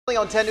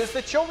On 10 News,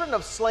 the children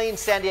of slain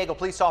San Diego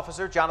police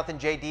officer Jonathan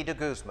J.D. de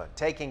Guzman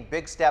taking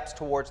big steps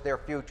towards their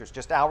futures.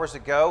 Just hours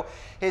ago,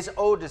 his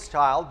oldest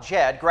child,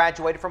 Jed,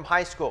 graduated from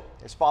high school.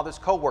 His father's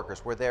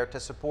co-workers were there to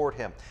support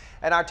him.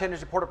 And our 10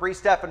 News reporter Bree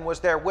Steffen was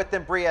there with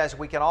them. Bree, as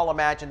we can all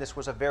imagine, this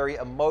was a very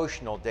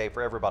emotional day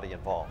for everybody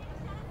involved.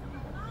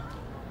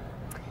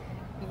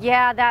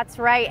 Yeah, that's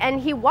right.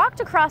 And he walked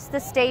across the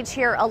stage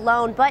here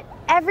alone, but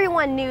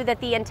everyone knew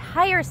that the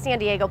entire San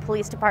Diego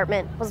Police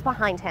Department was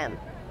behind him.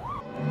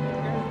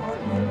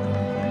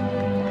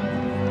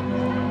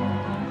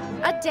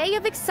 A day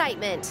of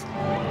excitement,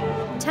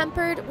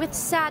 tempered with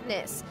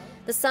sadness.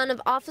 The son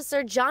of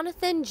Officer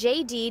Jonathan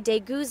J.D. de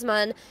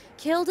Guzman,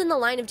 killed in the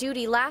line of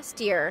duty last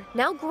year,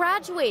 now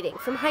graduating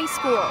from high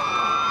school.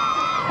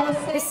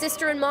 His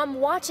sister and mom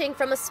watching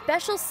from a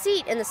special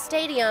seat in the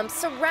stadium,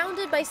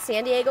 surrounded by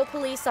San Diego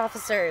police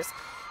officers.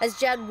 As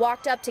Jed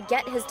walked up to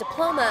get his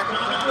diploma,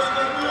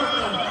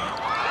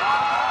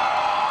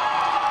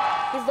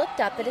 he looked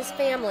up at his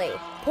family,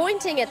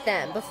 pointing at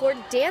them before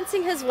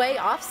dancing his way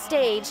off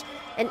stage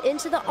and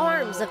into the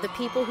arms of the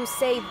people who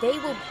say they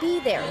will be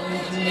there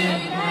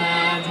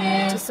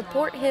to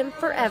support him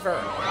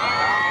forever.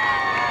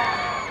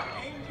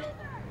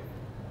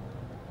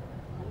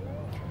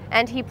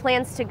 And he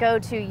plans to go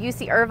to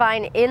UC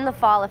Irvine in the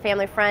fall. A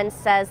family friend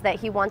says that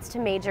he wants to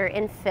major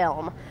in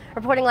film.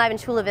 Reporting live in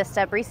Chula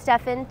Vista, Bree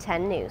Steffen,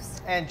 10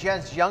 News. And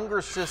Jed's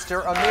younger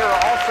sister,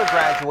 Amira, also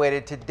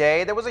graduated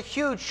today. There was a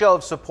huge show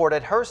of support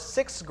at her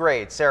 6th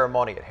grade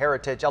ceremony at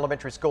Heritage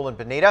Elementary School in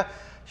Bonita.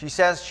 She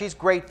says she's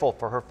grateful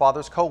for her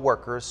father's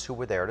co-workers who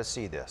were there to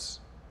see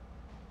this.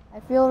 I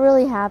feel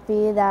really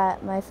happy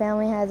that my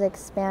family has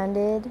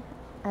expanded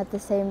at the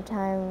same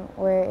time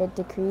where it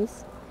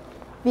decreased,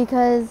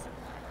 because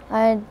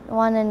I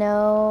want to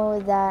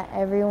know that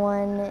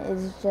everyone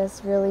is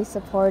just really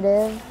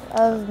supportive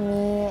of me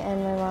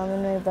and my mom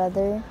and my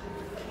brother.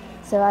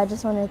 So I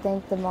just want to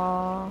thank them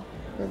all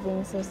for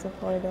being so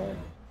supportive.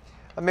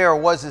 Amira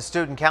was the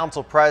student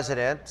council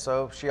president,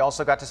 so she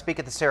also got to speak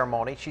at the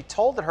ceremony. She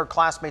told her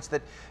classmates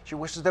that she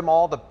wishes them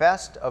all the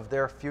best of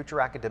their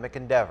future academic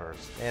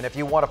endeavors. And if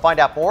you want to find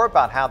out more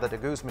about how the de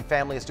Guzman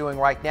family is doing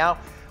right now,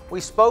 we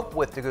spoke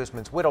with de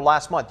Guzman's widow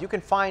last month. You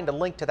can find a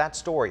link to that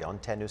story on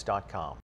 10news.com.